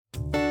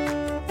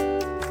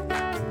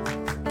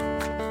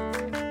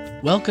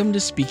Welcome to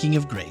Speaking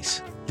of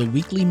Grace, the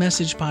weekly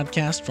message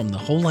podcast from the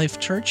Whole Life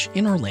Church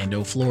in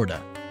Orlando,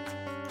 Florida.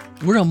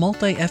 We're a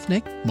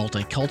multi-ethnic,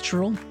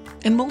 multicultural,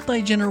 and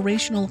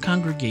multi-generational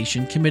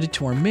congregation committed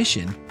to our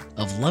mission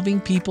of loving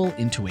people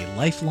into a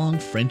lifelong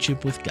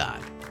friendship with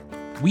God.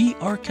 We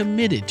are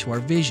committed to our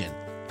vision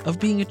of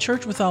being a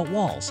church without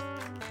walls,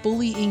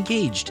 fully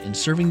engaged in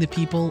serving the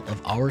people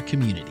of our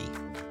community.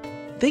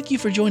 Thank you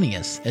for joining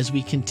us as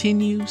we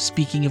continue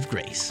Speaking of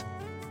Grace.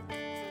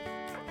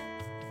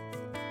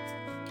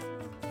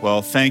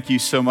 Well, thank you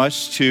so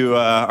much to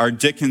our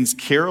Dickens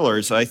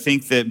carolers. I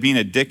think that being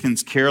a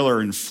Dickens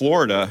caroler in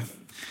Florida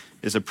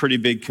is a pretty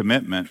big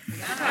commitment.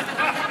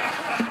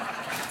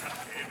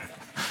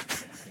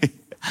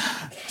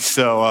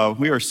 So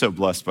we are so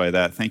blessed by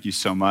that. Thank you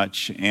so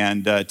much.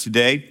 And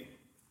today,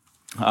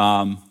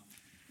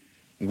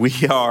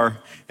 we are,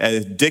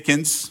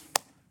 Dickens,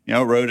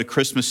 wrote A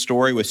Christmas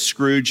Story with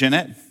Scrooge in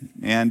it.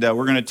 And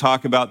we're going to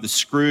talk about the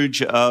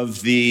Scrooge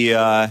of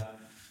the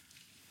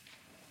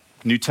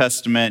New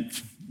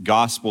Testament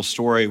gospel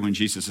story when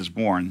Jesus is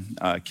born,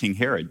 King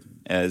Herod,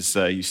 as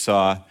you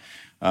saw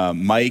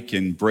Mike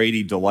and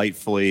Brady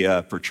delightfully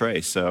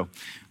portray. So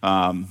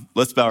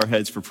let's bow our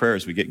heads for prayer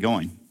as we get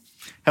going.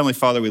 Heavenly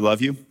Father, we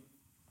love you.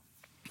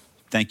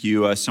 Thank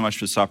you so much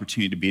for this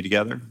opportunity to be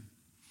together.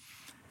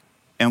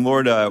 And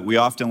Lord, we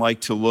often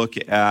like to look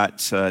at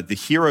the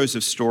heroes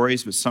of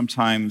stories, but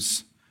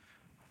sometimes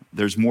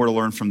there's more to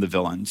learn from the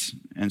villains.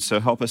 And so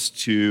help us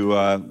to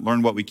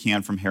learn what we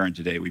can from Herod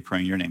today. We pray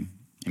in your name.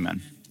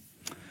 Amen.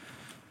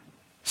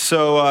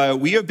 So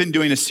we have been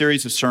doing a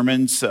series of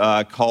sermons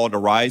called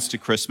Arise to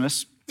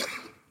Christmas.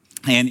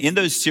 And in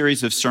those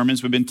series of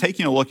sermons, we've been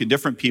taking a look at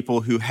different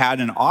people who had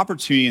an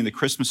opportunity in the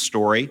Christmas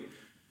story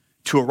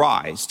to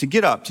arise, to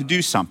get up, to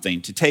do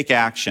something, to take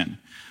action.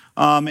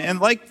 And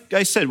like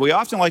I said, we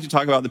often like to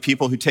talk about the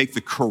people who take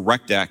the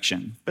correct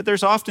action, but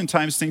there's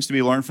oftentimes things to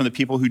be learned from the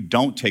people who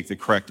don't take the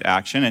correct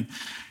action. And,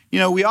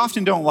 we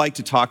often don't like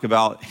to talk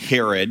about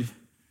Herod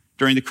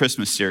during the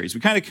Christmas series. We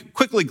kind of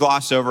quickly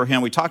gloss over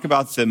him. We talk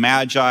about the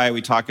Magi,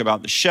 we talk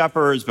about the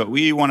shepherds, but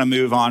we want to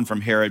move on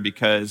from Herod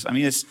because,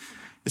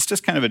 it's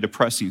just kind of a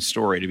depressing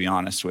story, to be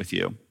honest with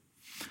you.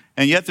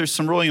 And yet there's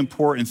some really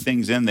important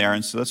things in there,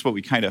 and so that's what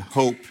we kind of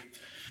hope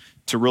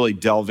to really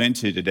delve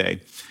into today.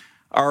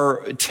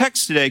 Our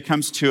text today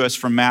comes to us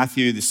from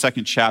Matthew, the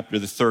second chapter,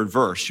 the third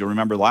verse. You'll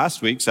remember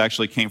last week's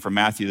actually came from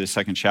Matthew, the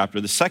second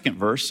chapter, the second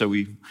verse. So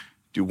we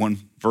do one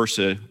verse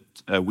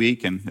a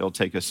week, and it'll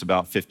take us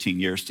about 15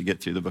 years to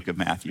get through the book of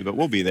Matthew, but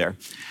we'll be there.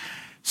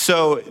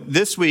 So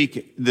this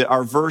week,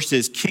 our verse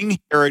is, King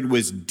Herod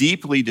was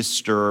deeply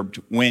disturbed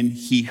when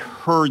he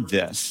heard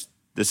this.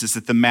 This is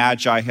that the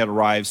Magi had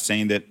arrived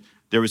saying that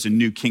there was a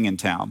new king in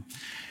town,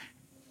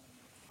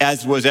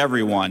 as was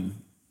everyone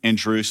in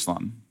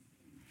Jerusalem.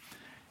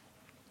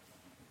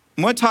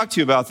 I'm going to talk to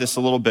you about this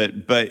a little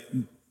bit, but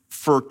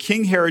for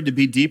King Herod to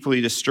be deeply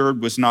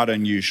disturbed was not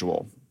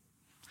unusual.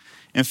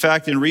 In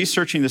fact, in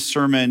researching the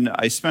sermon,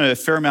 I spent a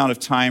fair amount of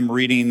time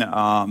reading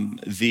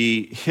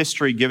the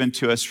history given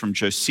to us from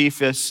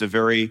Josephus, a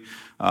very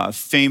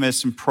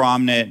famous and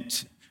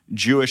prominent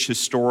Jewish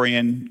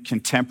historian,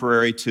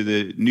 contemporary to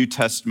the New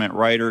Testament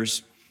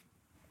writers.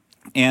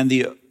 And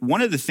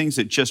one of the things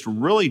that just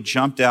really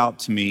jumped out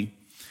to me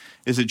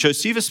is that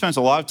Josephus spends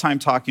a lot of time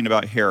talking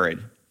about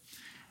Herod.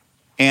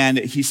 And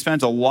he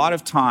spends a lot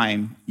of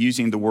time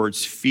using the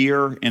words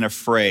fear and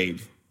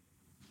afraid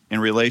in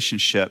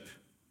relationship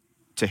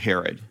to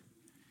Herod.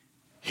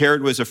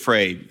 Herod was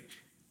afraid.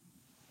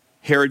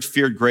 Herod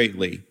feared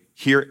greatly.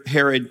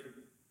 Herod,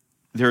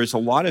 there is a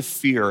lot of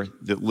fear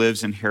that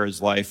lives in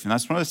Herod's life. And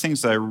that's one of the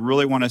things that I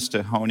really want us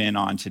to hone in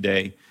on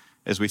today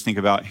as we think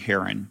about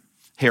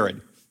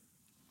Herod.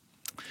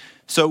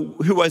 So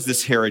who was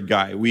this Herod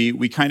guy?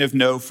 We kind of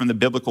know from the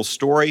biblical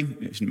story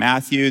in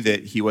Matthew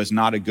that he was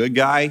not a good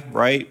guy,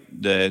 right?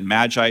 The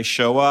Magi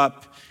show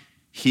up.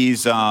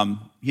 He's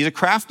a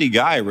crafty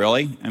guy,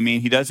 really.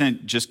 He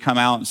doesn't just come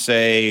out and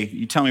say,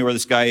 you tell me where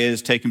this guy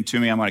is, take him to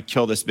me, I'm going to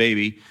kill this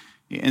baby.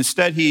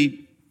 Instead,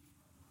 he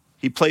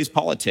plays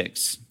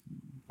politics,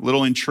 a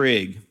little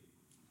intrigue.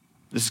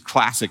 This is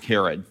classic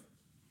Herod.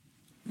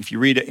 If you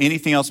read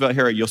anything else about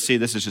Herod, you'll see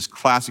this is just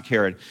classic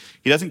Herod.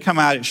 He doesn't come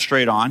at it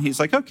straight on. He's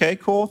like, okay,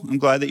 cool. I'm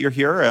glad that you're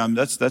here.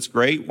 That's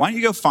great. Why don't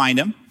you go find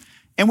him?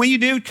 And when you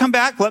do, come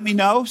back, let me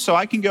know so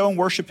I can go and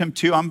worship him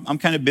too. I'm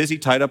kind of busy,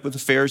 tied up with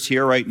affairs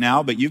here right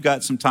now, but you've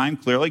got some time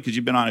clearly because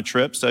you've been on a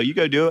trip. So you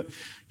go do it.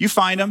 You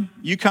find him.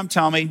 You come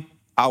tell me.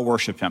 I'll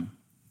worship him.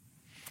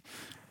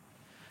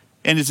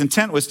 And his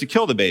intent was to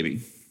kill the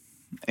baby.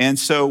 And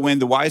so when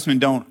the wise men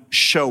don't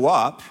show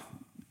up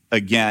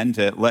again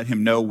to let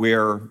him know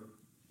where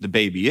the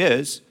baby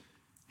is,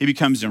 he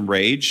becomes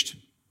enraged.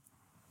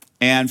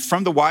 And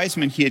from the wise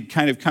men, he had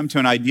kind of come to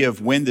an idea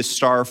of when the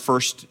star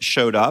first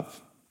showed up.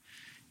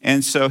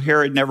 And so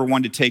Herod never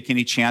wanted to take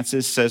any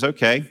chances, says,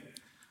 okay,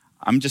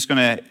 I'm just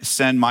going to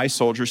send my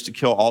soldiers to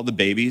kill all the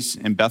babies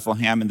in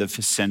Bethlehem and the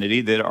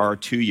vicinity that are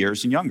 2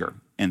 years and younger.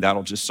 And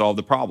that'll just solve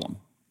the problem.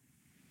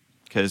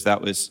 Because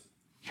that was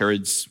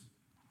Herod's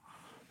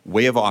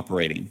way of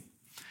operating.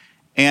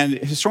 And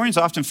historians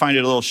often find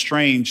it a little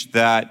strange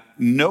that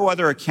no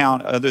other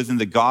account other than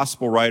the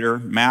gospel writer,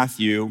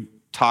 Matthew,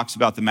 talks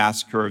about the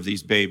massacre of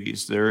these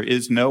babies. There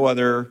is no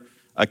other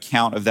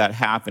account of that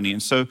happening.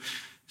 And so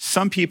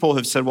some people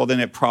have said, well, then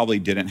it probably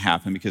didn't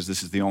happen because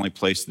this is the only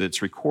place that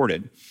it's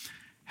recorded.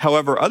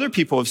 However, other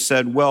people have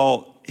said,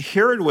 well,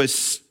 Herod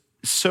was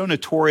so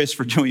notorious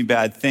for doing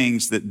bad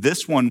things that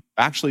this one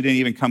actually didn't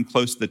even come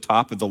close to the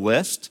top of the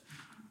list.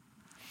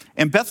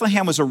 And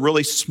Bethlehem was a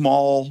really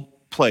small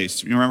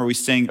place. You remember we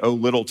sing, "O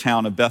Little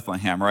Town of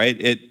Bethlehem,"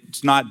 right? We're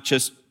not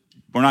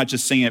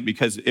just singing it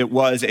because it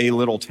was a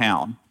little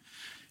town.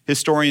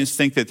 Historians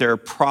think that there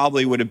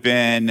probably would have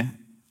been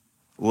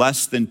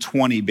less than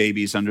 20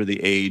 babies under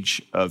the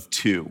age of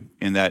 2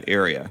 in that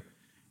area.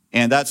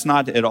 And that's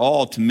not at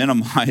all to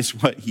minimize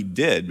what he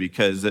did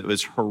because it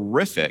was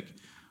horrific.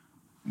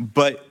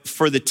 But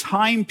for the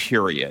time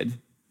period,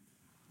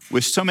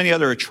 with so many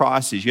other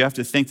atrocities, you have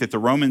to think that the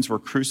Romans were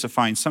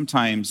crucifying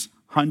sometimes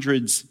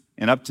hundreds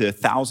and up to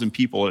 1,000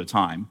 people at a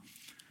time.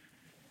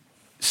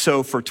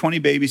 So for 20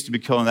 babies to be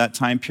killed in that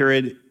time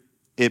period,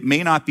 it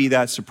may not be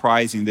that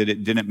surprising that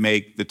it didn't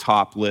make the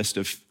top list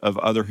of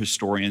other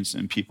historians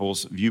and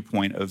people's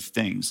viewpoint of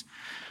things,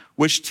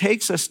 which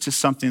takes us to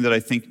something that I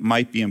think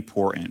might be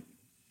important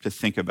to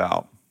think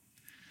about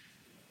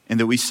and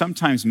that we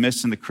sometimes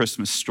miss in the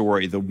Christmas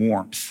story, the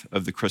warmth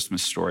of the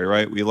Christmas story,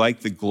 right? We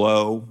like the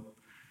glow.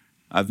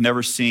 I've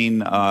never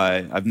seen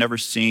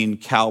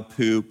cow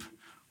poop,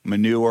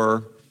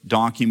 manure,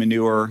 donkey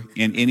manure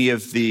in any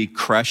of the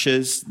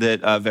creches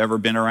that I've ever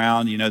been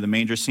around. You know, the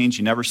manger scenes,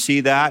 you never see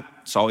that.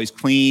 It's always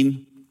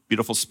clean,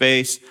 beautiful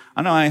space.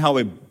 I don't know how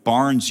many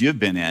barns you've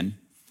been in,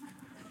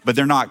 but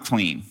they're not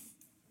clean.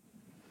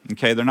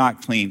 Okay, they're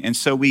not clean. And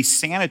so we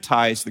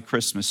sanitize the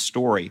Christmas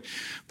story.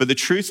 But the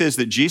truth is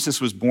that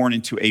Jesus was born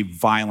into a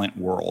violent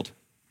world.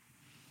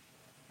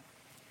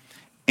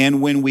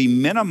 And when we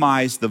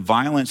minimize the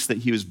violence that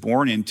he was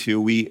born into,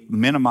 we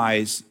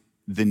minimize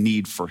the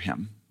need for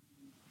him.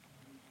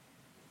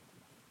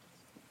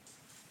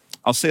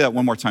 I'll say that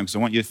one more time because I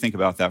want you to think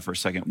about that for a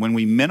second. When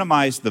we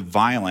minimize the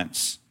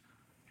violence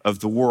of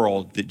the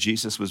world that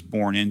Jesus was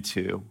born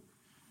into,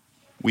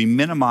 we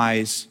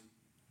minimize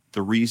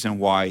the reason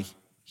why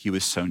he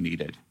was so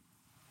needed.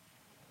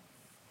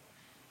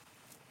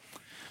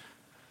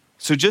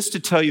 So just to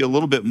tell you a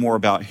little bit more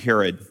about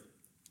Herod,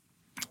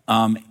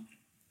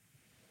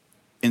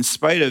 in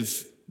spite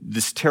of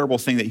this terrible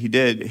thing that he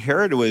did,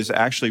 Herod was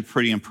actually a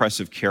pretty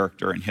impressive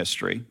character in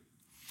history.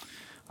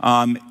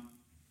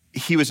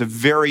 He was a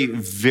very,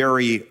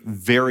 very,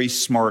 very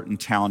smart and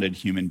talented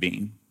human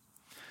being.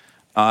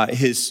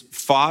 His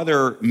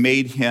father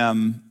made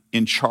him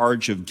in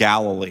charge of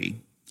Galilee,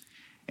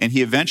 and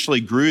he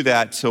eventually grew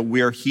that to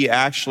where he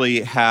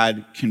actually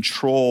had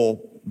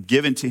control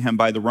given to him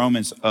by the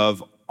Romans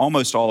of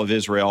almost all of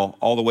Israel,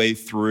 all the way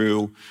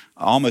through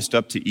almost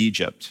up to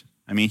Egypt.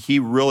 I mean,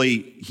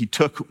 he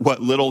took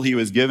what little he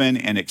was given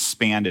and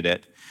expanded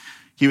it.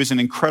 He was an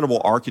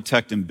incredible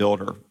architect and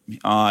builder.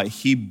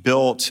 He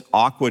built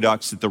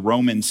aqueducts that the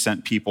Romans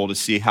sent people to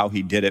see how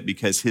he did it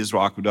because his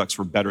aqueducts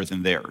were better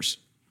than theirs.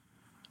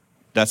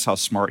 That's how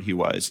smart he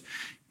was.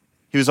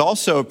 He was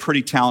also a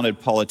pretty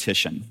talented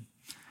politician.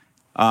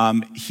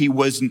 He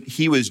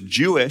was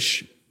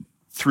Jewish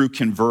through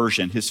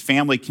conversion. His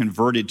family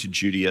converted to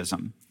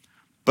Judaism,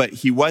 but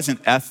he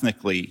wasn't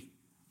ethnically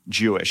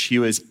Jewish. He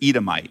was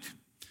Edomite.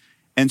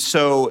 And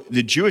so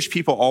the Jewish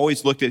people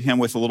always looked at him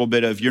with a little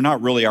bit of, you're not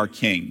really our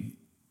king.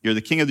 You're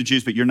the king of the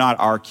Jews, but you're not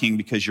our king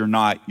because you're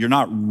not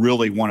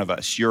really one of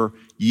us.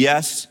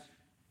 Yes,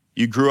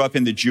 you grew up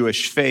in the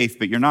Jewish faith,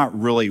 but you're not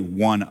really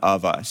one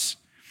of us.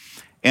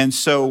 And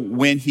so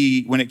when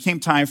it came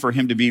time for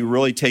him to be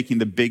really taking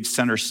the big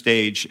center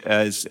stage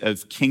as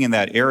king in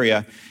that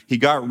area, he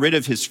got rid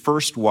of his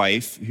first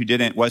wife, who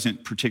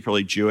wasn't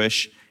particularly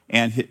Jewish,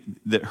 and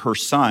her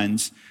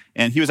sons.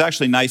 And he was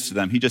actually nice to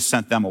them. He just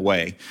sent them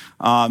away.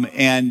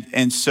 And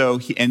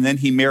then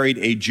he married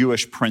a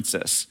Jewish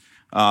princess.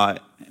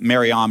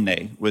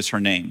 Mariamne was her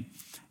name.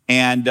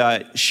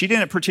 And she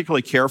didn't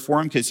particularly care for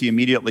him because he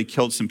immediately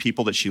killed some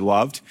people that she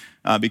loved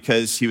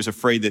because he was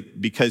afraid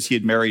that because he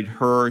had married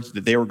her,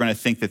 that they were going to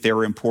think that they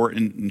were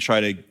important and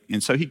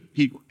so he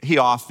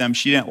offed them.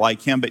 She didn't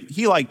like him, but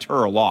he liked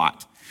her a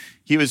lot.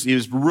 He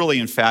was really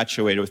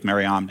infatuated with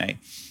Mariamne.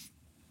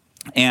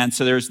 And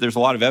so there's a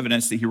lot of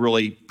evidence that he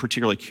really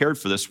particularly cared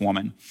for this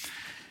woman.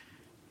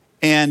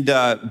 And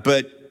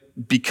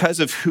but because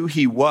of who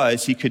he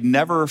was, he could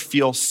never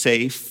feel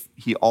safe.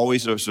 He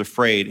always was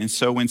afraid. And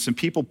so when some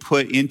people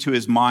put into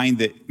his mind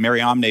that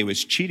Mariamne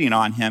was cheating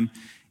on him,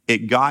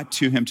 it got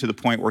to him to the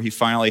point where he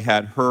finally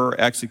had her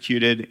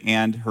executed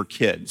and her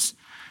kids.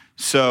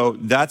 So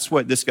that's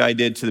what this guy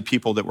did to the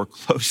people that were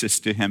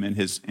closest to him in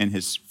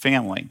his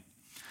family.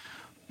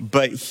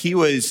 But he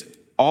was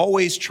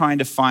always trying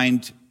to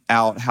find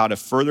out how to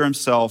further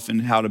himself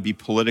and how to be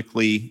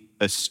politically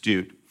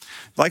astute.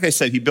 Like I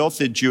said, he built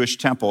the Jewish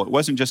temple. It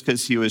wasn't just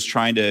because he was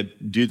trying to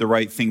do the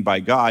right thing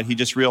by God. He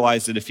just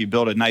realized that if you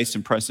build a nice,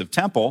 impressive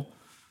temple,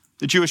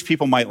 the Jewish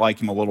people might like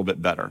him a little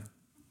bit better.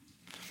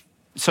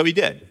 So he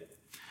did.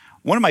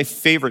 One of my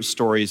favorite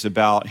stories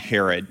about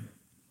Herod,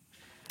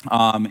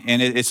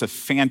 and it's a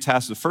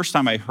fantastic, the first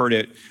time I heard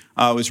it,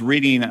 I was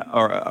reading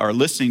or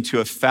listening to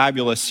a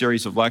fabulous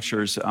series of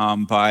lectures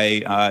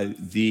by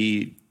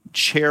the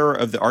chair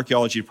of the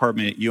archaeology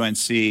department at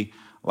UNC.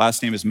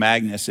 Last name is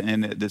Magnus,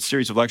 and the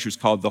series of lectures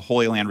called The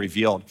Holy Land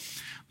Revealed.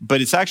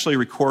 But it's actually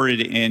recorded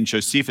in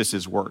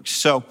Josephus's works.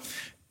 So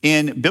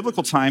in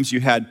biblical times, you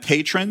had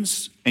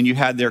patrons and you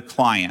had their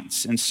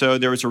clients. And so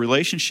there was a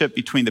relationship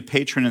between the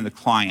patron and the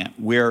client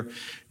where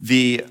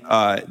the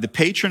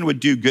patron would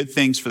do good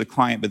things for the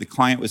client, but the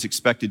client was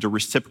expected to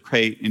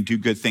reciprocate and do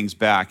good things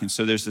back. And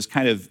so there's this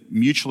kind of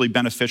mutually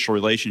beneficial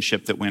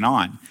relationship that went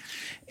on.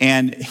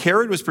 And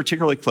Herod was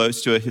particularly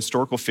close to a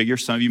historical figure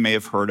some of you may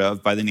have heard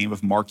of by the name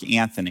of Mark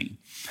Antony.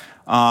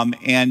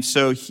 And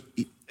so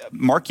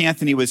Mark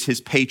Antony was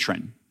his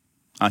patron.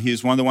 He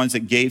was one of the ones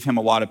that gave him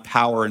a lot of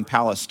power in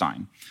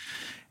Palestine.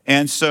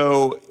 And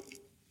so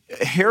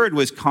Herod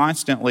was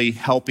constantly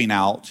helping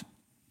out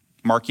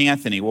Mark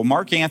Antony. Well,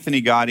 Mark Antony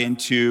got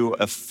into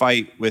a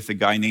fight with a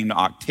guy named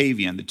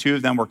Octavian. The two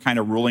of them were kind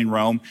of ruling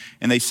Rome,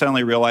 and they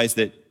suddenly realized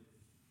that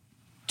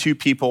two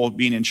people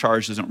being in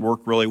charge doesn't work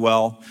really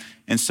well.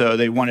 And so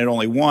they wanted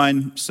only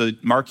one. So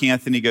Mark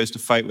Antony goes to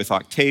fight with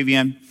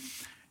Octavian.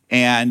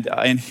 And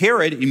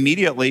Herod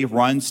immediately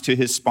runs to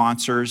his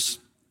sponsor's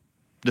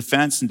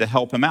defense and to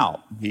help him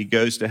out. He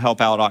goes to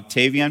help out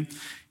Octavian.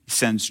 He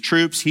sends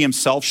troops. He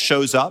himself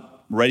shows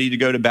up, ready to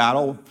go to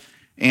battle.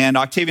 And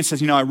Octavian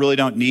says, I really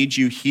don't need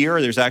you here.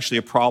 There's actually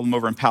a problem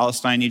over in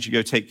Palestine I need you to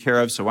go take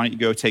care of, so why don't you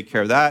go take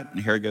care of that?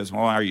 And Herod goes,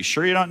 well, are you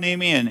sure you don't need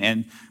me?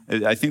 And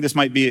I think this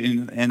might be,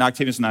 and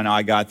Octavian says, no,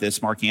 I got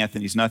this. Mark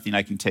Antony's nothing.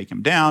 I can take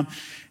him down.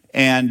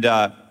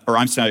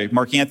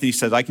 Mark Antony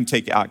says, I can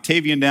take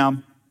Octavian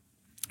down.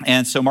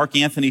 And so Mark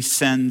Antony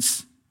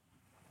sends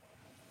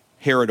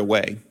Herod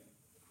away.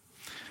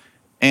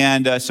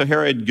 And so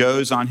Herod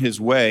goes on his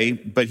way,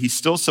 but he's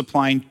still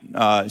supplying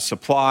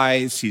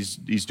supplies.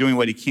 He's doing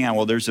what he can.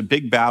 Well, there's a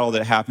big battle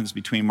that happens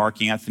between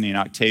Mark Antony and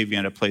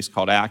Octavian at a place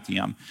called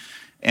Actium.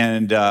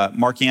 And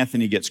Mark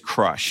Antony gets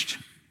crushed.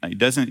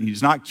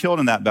 He's not killed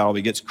in that battle, but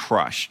he gets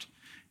crushed.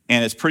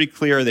 And it's pretty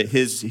clear that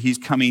he's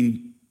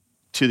coming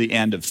to the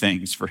end of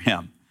things for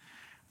him.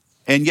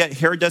 And yet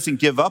Herod doesn't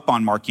give up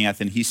on Mark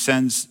Antony. He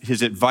sends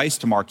his advice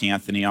to Mark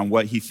Antony on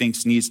what he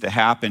thinks needs to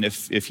happen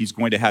if he's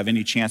going to have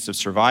any chance of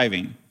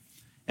surviving.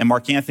 And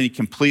Mark Antony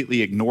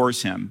completely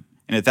ignores him.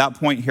 And at that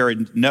point,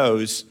 Herod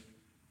knows,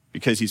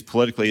 because he's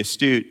politically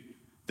astute,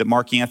 that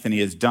Mark Antony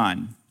is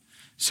done.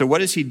 So what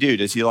does he do?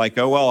 Does he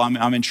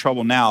I'm in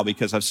trouble now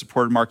because I've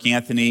supported Mark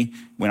Antony.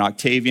 When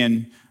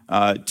Octavian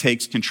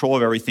takes control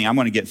of everything, I'm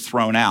going to get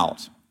thrown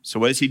out. So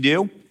what does he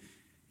do?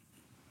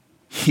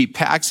 He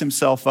packs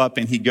himself up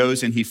and he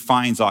goes and he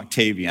finds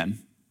Octavian.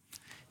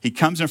 He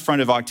comes in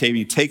front of Octavian,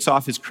 he takes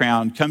off his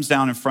crown, comes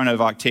down in front of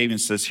Octavian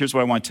and says, here's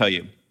what I want to tell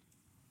you.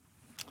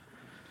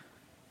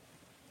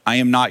 I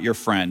am not your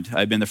friend.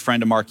 I've been the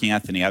friend of Mark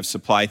Antony. I've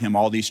supplied him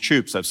all these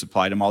troops. I've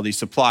supplied him all these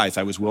supplies.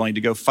 I was willing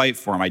to go fight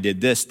for him. I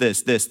did this.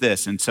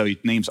 And so he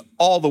names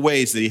all the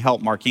ways that he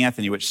helped Mark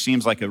Antony, which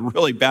seems like a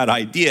really bad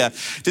idea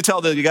to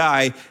tell the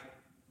guy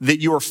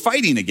that you were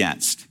fighting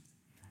against.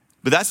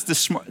 But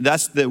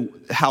that's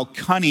how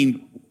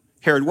cunning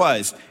Herod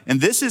was.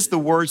 And this is the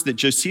words that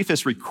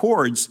Josephus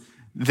records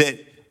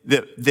that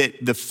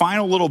the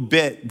final little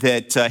bit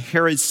that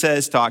Herod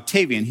says to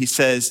Octavian. He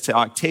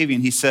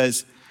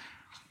says,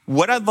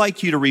 what I'd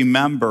like you to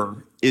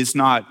remember is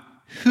not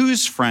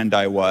whose friend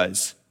I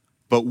was,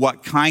 but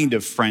what kind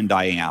of friend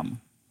I am.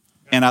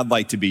 And I'd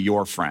like to be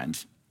your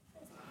friend.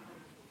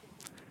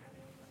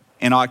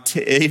 And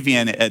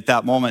Octavian at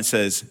that moment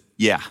says,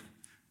 yeah,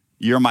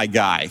 you're my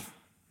guy.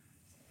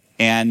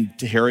 And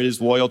Herod is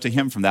loyal to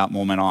him from that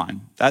moment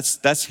on.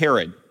 That's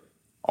Herod,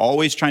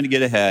 always trying to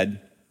get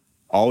ahead,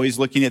 always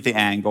looking at the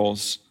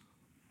angles,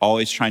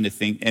 always trying to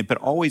think, but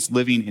always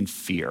living in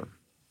fear.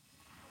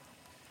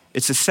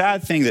 It's a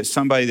sad thing that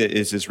somebody that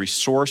is as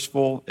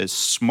resourceful, as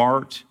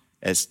smart,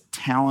 as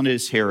talented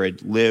as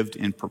Herod lived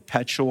in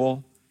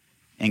perpetual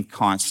and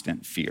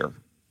constant fear.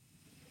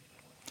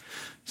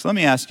 So let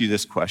me ask you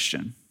this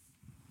question.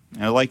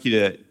 And I'd like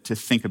you to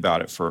think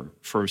about it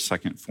for a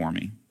second for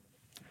me.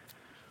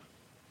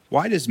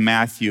 Why does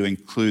Matthew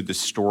include the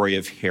story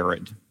of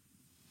Herod?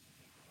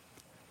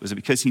 Was it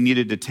because he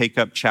needed to take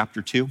up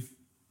chapter 2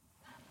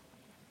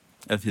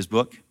 of his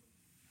book?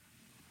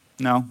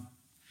 No,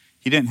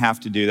 he didn't have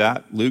to do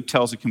that. Luke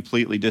tells a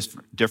completely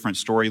different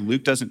story.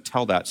 Luke doesn't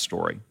tell that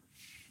story.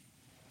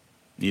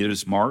 Neither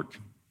does Mark,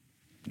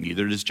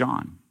 neither does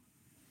John.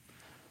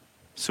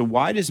 So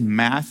why does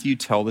Matthew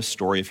tell the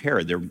story of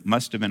Herod? There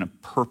must have been a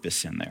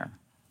purpose in there.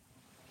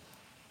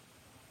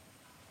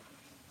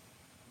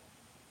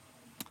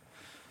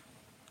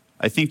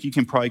 I think you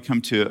can probably come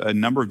to a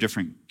number of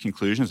different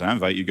conclusions. I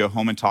invite you to go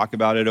home and talk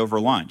about it over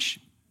lunch.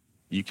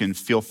 You can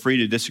feel free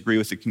to disagree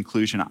with the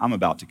conclusion I'm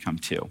about to come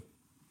to.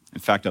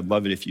 In fact, I'd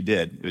love it if you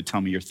did. It would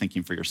tell me you're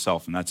thinking for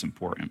yourself, and that's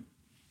important.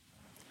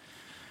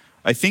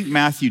 I think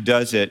Matthew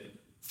does it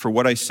for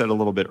what I said a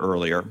little bit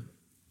earlier.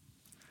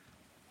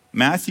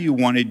 Matthew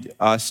wanted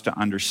us to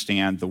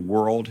understand the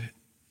world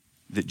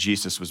that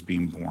Jesus was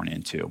being born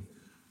into.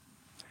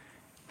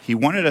 He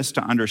wanted us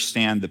to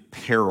understand the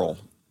peril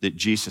that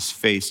Jesus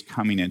faced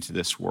coming into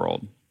this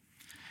world.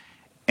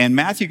 And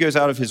Matthew goes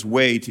out of his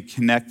way to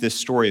connect this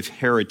story of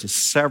Herod to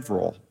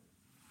several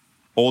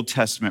Old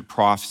Testament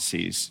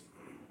prophecies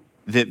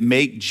that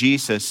make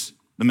Jesus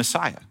the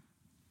Messiah.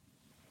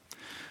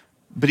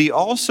 But he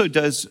also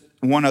does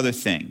one other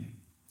thing.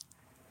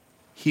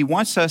 He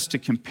wants us to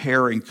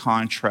compare and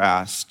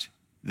contrast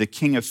the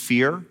king of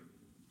fear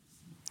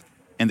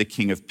and the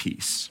king of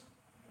peace.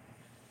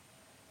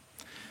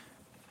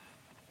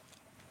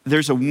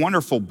 There's a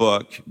wonderful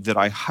book that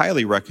I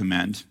highly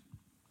recommend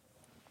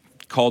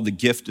called The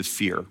Gift of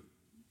Fear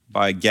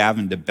by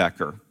Gavin de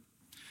Becker.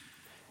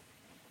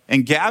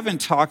 And Gavin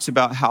talks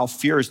about how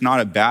fear is not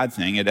a bad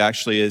thing. It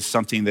actually is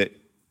something that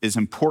is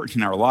important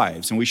in our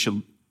lives, and we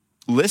should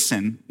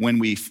listen when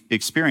we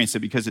experience it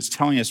because it's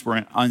telling us we're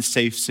in an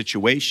unsafe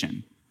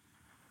situation.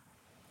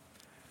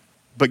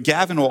 But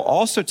Gavin will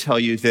also tell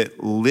you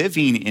that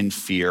living in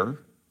fear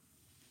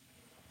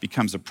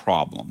becomes a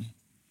problem.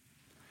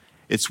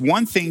 It's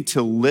one thing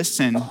to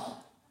listen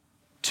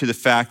to the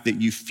fact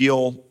that you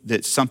feel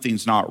that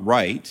something's not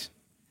right.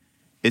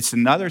 It's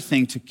another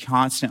thing to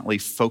constantly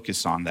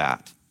focus on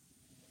that.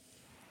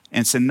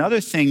 And it's another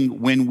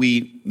thing when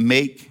we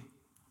make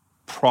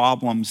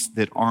problems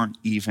that aren't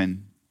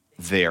even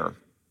there,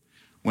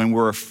 when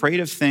we're afraid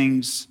of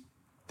things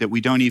that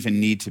we don't even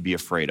need to be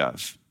afraid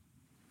of.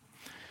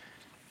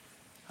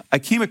 I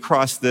came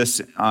across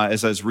this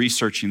as I was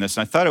researching this,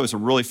 and I thought it was a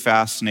really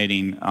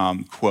fascinating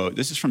quote.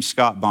 This is from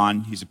Scott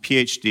Bond. He's a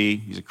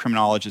PhD. He's a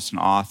criminologist and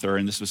author,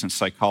 and this was in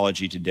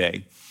Psychology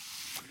Today.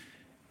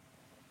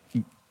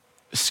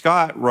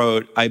 Scott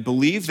wrote, "I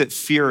believe that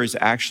fear is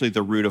actually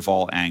the root of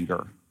all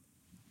anger."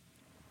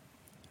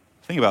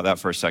 Think about that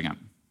for a second.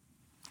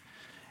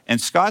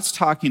 And Scott's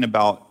talking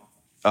about,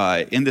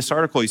 in this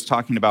article, he's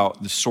talking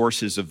about the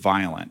sources of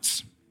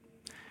violence.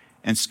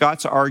 And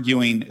Scott's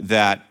arguing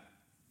that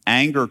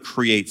anger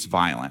creates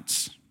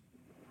violence.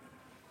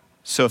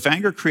 So if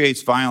anger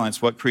creates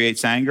violence, what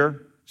creates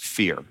anger?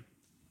 Fear.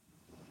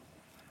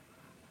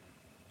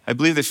 I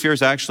believe that fear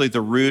is actually the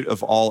root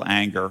of all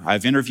anger.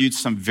 I've interviewed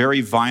some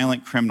very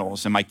violent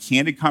criminals, and my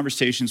candid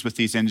conversations with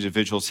these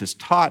individuals has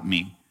taught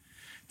me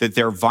that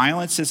their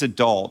violence as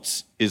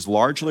adults is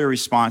largely a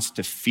response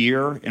to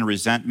fear and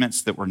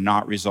resentments that were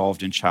not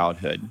resolved in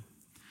childhood.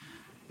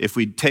 If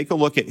we take a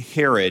look at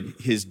Herod,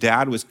 his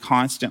dad was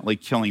constantly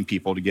killing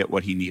people to get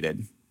what he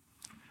needed.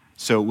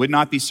 So it would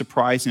not be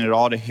surprising at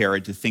all to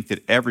Herod to think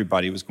that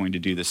everybody was going to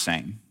do the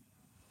same.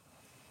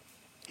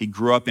 He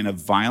grew up in a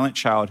violent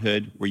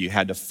childhood where you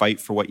had to fight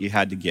for what you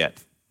had to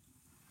get.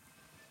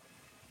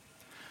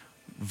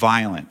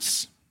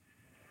 Violence.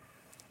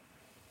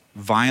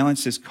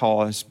 Violence is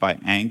caused by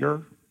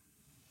anger,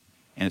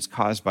 and it's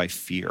caused by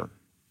fear.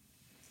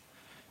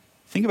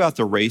 Think about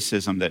the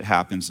racism that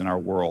happens in our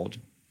world.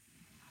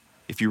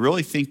 If you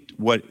really think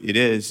what it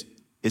is,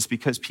 it's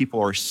because people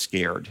are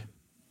scared.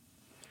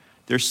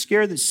 They're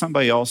scared that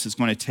somebody else is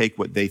going to take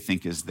what they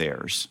think is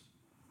theirs.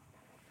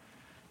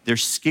 They're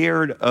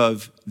scared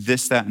of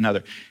this, that, and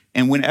other.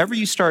 And whenever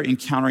you start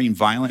encountering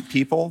violent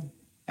people,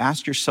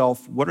 ask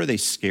yourself, what are they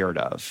scared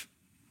of?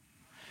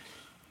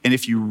 And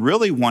if you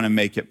really want to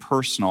make it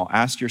personal,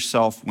 ask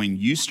yourself, when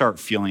you start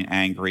feeling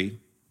angry,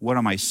 what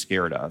am I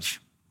scared of?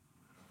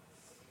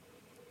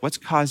 What's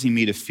causing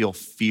me to feel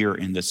fear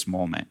in this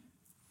moment?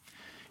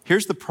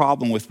 Here's the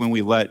problem with when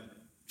we let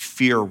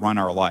fear run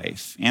our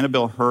life.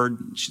 Annabelle Hurd,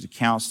 she's a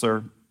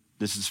counselor.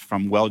 This is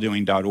from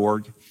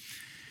welldoing.org.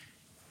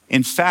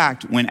 In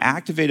fact, when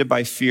activated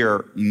by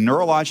fear,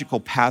 neurological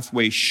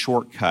pathways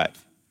shortcut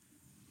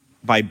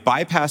by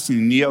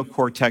bypassing the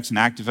neocortex and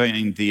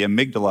activating the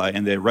amygdala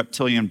and the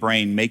reptilian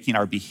brain, making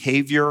our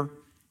behavior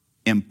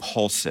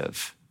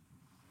impulsive.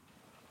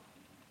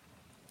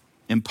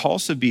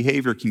 Impulsive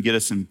behavior can get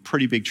us in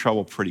pretty big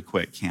trouble pretty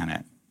quick, can't it?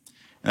 And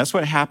that's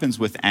what happens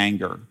with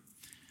anger.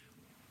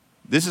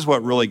 This is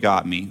what really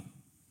got me.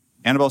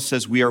 Annabelle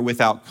says, we are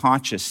without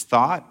conscious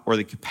thought or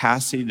the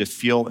capacity to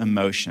feel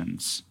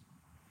emotions.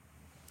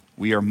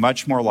 We are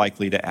much more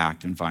likely to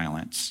act in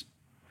violence.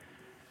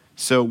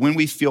 So when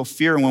we feel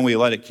fear and when we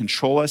let it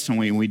control us and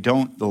when we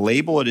don't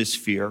label it as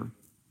fear,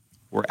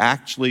 we're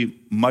actually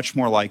much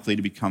more likely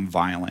to become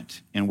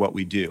violent in what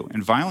we do.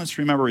 And violence,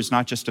 remember, is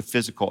not just a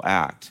physical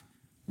act.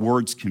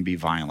 Words can be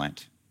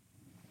violent.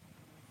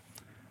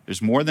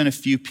 There's more than a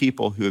few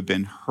people who have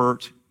been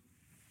hurt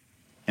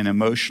and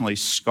emotionally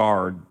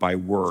scarred by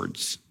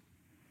words,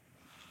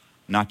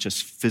 not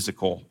just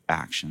physical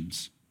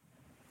actions.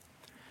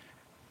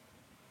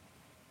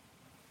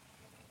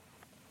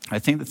 I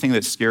think the thing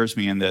that scares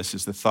me in this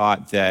is the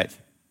thought that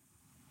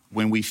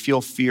when we feel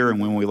fear and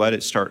when we let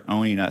it start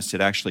owning us, it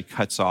actually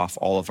cuts off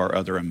all of our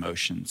other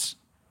emotions.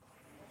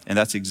 And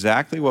that's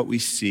exactly what we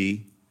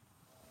see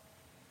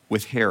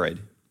with Herod.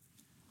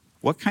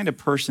 What kind of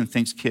person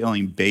thinks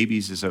killing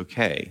babies is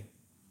okay?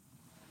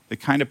 the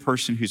kind of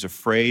person who's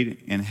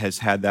afraid and has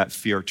had that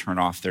fear turn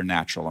off their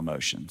natural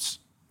emotions.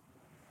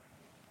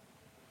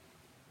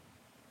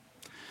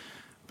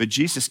 But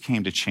Jesus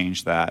came to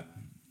change that.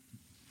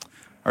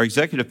 Our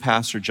executive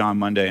pastor, John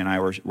Monday, and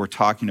I were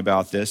talking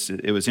about this.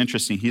 It was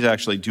interesting. He's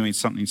actually doing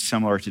something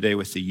similar today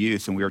with the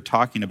youth, and we were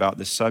talking about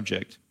this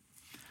subject.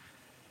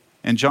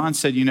 And John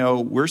said,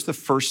 where's the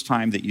first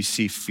time that you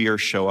see fear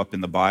show up in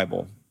the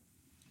Bible?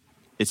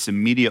 It's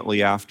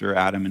immediately after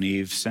Adam and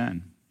Eve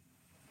sinned.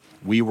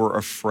 We were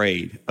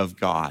afraid of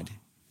God.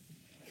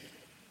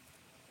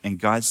 And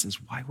God says,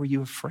 why were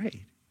you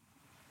afraid?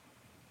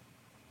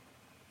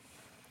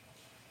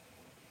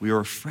 We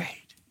were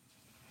afraid.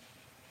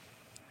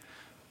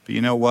 But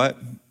you know what?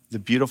 The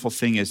beautiful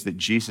thing is that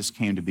Jesus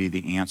came to be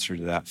the answer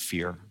to that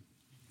fear.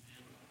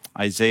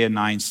 Isaiah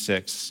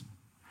 9:6,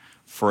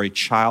 for a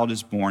child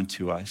is born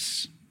to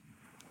us,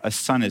 a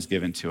son is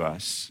given to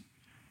us.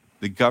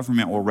 The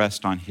government will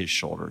rest on his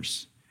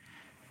shoulders,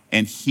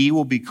 and he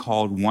will be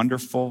called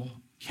Wonderful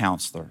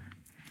Counselor,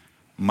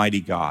 Mighty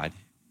God,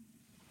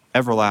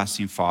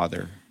 Everlasting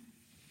Father,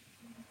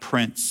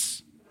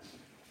 Prince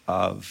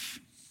of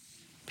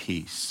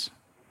Peace.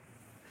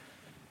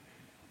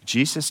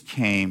 Jesus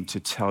came to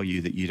tell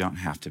you that you don't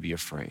have to be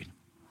afraid.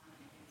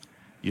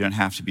 You don't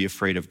have to be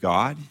afraid of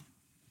God.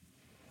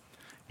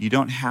 You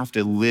don't have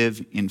to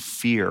live in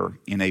fear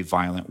in a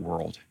violent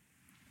world.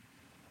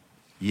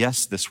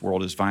 Yes, this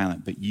world is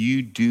violent, but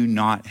you do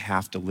not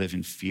have to live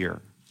in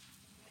fear.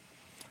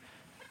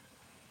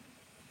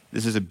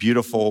 This is a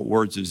beautiful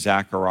words of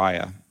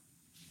Zechariah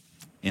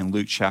in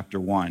Luke chapter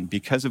 1.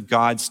 Because of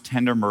God's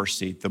tender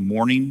mercy, the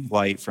morning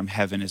light from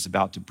heaven is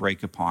about to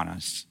break upon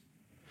us,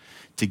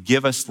 to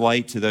give us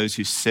light to those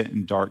who sit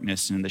in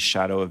darkness and in the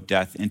shadow of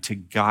death, and to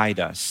guide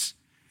us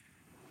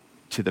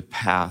to the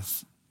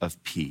path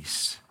of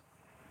peace,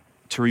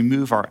 to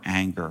remove our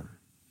anger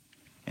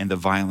and the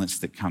violence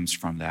that comes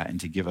from that, and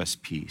to give us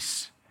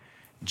peace.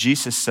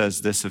 Jesus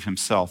says this of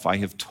himself, I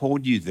have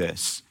told you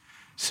this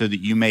so that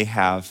you may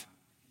have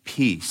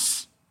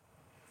peace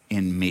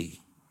in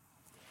me.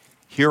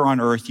 Here on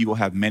earth, you will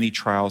have many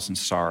trials and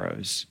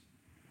sorrows.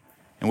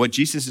 And what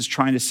Jesus is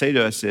trying to say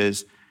to us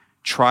is,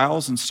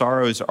 trials and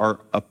sorrows are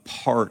a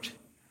part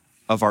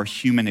of our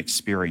human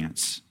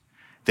experience.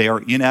 They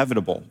are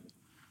inevitable.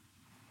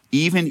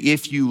 Even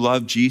if you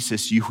love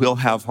Jesus, you will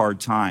have hard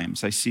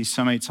times. I see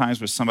so many times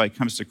where somebody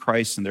comes to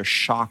Christ and they're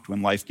shocked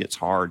when life gets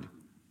hard.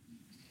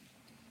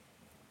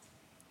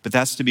 But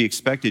that's to be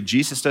expected.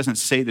 Jesus doesn't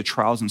say the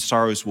trials and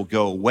sorrows will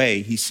go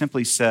away. He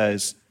simply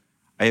says,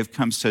 I have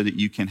come so that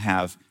you can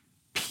have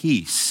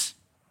peace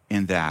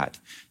in that,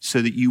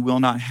 so that you will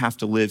not have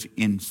to live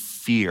in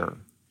fear.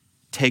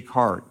 Take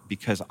heart,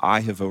 because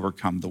I have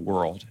overcome the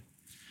world.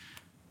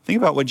 Think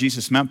about what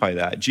Jesus meant by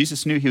that.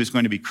 Jesus knew he was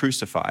going to be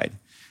crucified.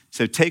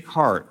 So take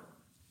heart,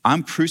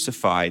 I'm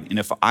crucified, and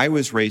if I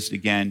was raised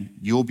again,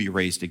 you'll be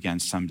raised again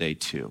someday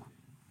too.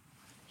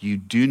 You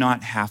do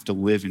not have to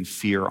live in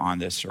fear on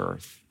this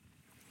earth.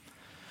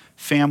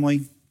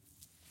 Family,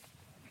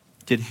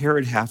 did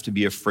Herod have to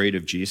be afraid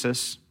of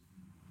Jesus?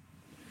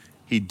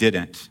 He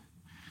didn't.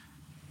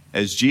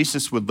 As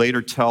Jesus would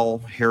later tell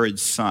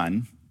Herod's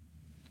son,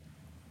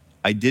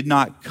 I did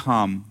not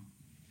come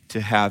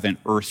to have an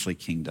earthly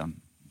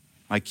kingdom.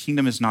 My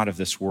kingdom is not of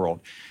this world.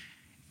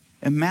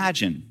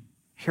 Imagine,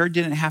 Herod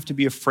didn't have to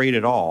be afraid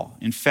at all.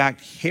 In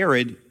fact,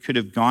 Herod could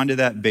have gone to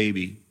that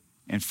baby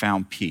and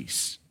found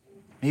peace,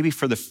 maybe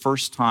for the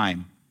first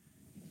time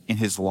in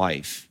his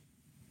life.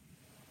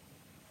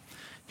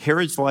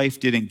 Herod's life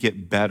didn't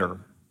get better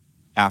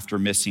after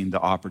missing the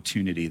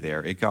opportunity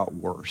there. It got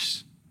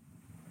worse.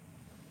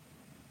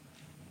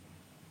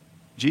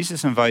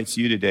 Jesus invites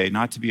you today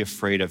not to be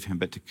afraid of him,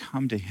 but to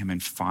come to him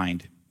and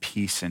find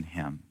peace in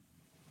him.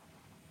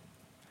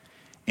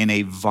 In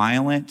a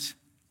violent,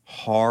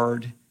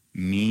 hard,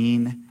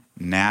 mean,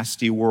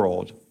 nasty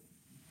world,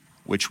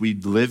 which we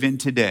live in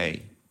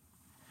today,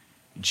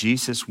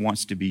 Jesus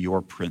wants to be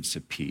your Prince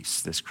of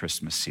Peace this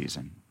Christmas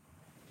season.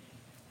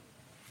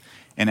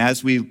 And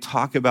as we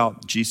talk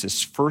about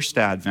Jesus' first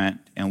advent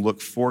and look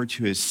forward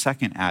to his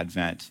second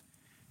advent,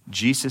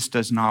 Jesus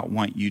does not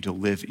want you to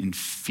live in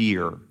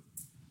fear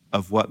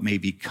of what may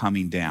be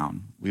coming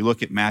down. We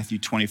look at Matthew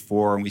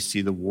 24 and we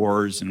see the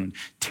wars and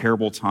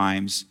terrible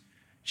times.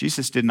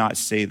 Jesus did not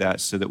say that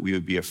so that we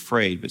would be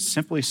afraid, but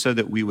simply so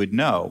that we would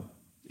know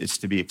it's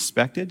to be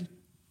expected.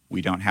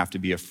 We don't have to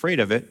be afraid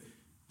of it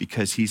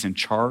because he's in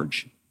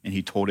charge, and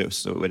he told us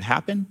so it would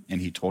happen, and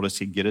he told us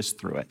he'd get us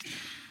through it.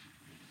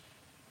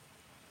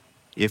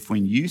 If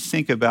when you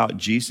think about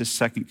Jesus'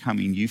 second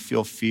coming, you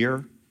feel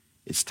fear,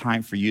 it's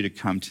time for you to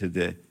come to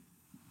the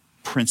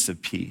Prince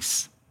of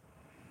Peace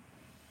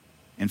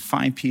and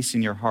find peace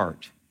in your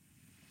heart.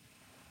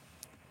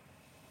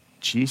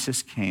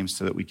 Jesus came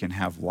so that we can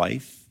have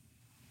life,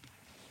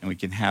 and we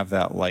can have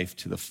that life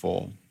to the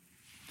full.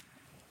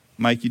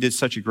 Mike, you did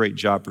such a great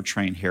job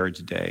portraying Herod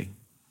today.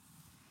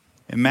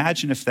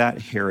 Imagine if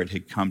that Herod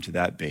had come to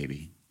that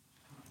baby.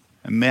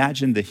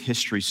 Imagine the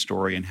history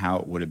story and how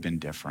it would have been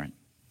different.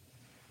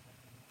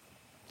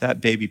 that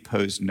baby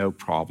posed no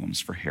problems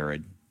for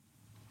Herod,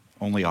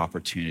 only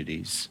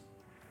opportunities.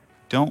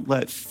 Don't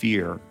let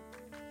fear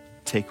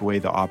take away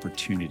the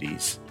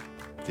opportunities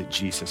that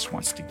Jesus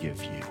wants to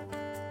give you.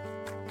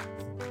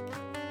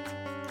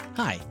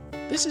 Hi,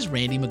 this is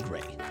Randy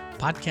McGray,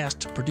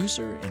 podcast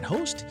producer and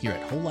host here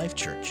at Whole Life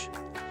Church.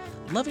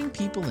 Loving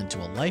people into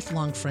a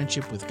lifelong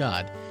friendship with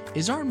God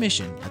is our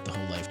mission at the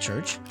Whole Life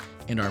Church,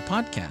 and our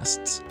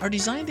podcasts are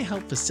designed to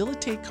help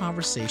facilitate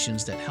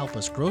conversations that help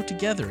us grow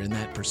together in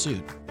that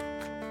pursuit.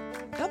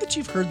 Now that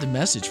you've heard the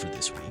message for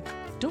this week,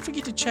 don't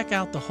forget to check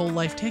out the Whole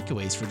Life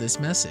takeaways for this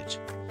message.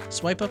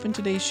 Swipe up in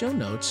today's show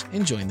notes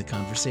and join the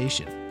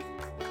conversation.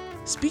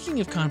 Speaking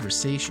of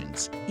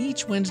conversations,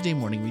 each Wednesday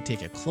morning we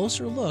take a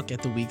closer look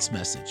at the week's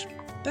message.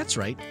 That's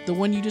right, the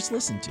one you just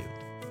listened to.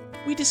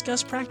 We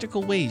discuss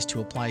practical ways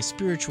to apply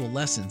spiritual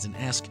lessons and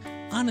ask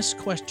honest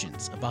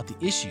questions about the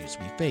issues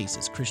we face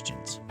as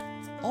Christians,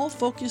 all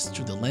focused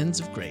through the lens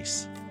of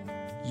grace.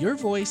 Your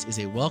voice is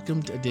a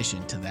welcomed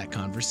addition to that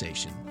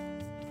conversation.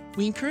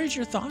 We encourage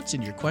your thoughts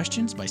and your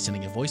questions by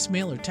sending a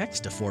voicemail or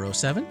text to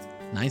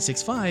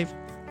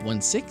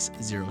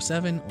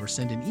 407-965-1607 or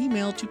send an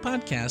email to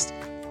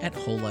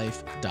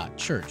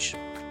podcast@wholelife.church.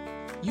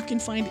 You can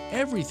find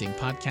everything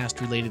podcast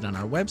related on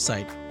our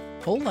website,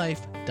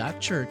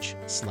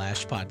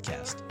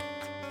 wholelife.church/podcast.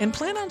 And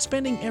plan on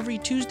spending every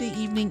Tuesday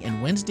evening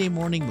and Wednesday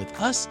morning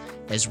with us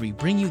as we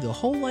bring you the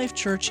Whole Life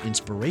Church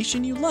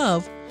inspiration you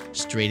love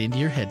straight into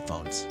your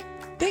headphones.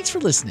 Thanks for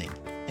listening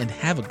and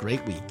have a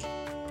great week.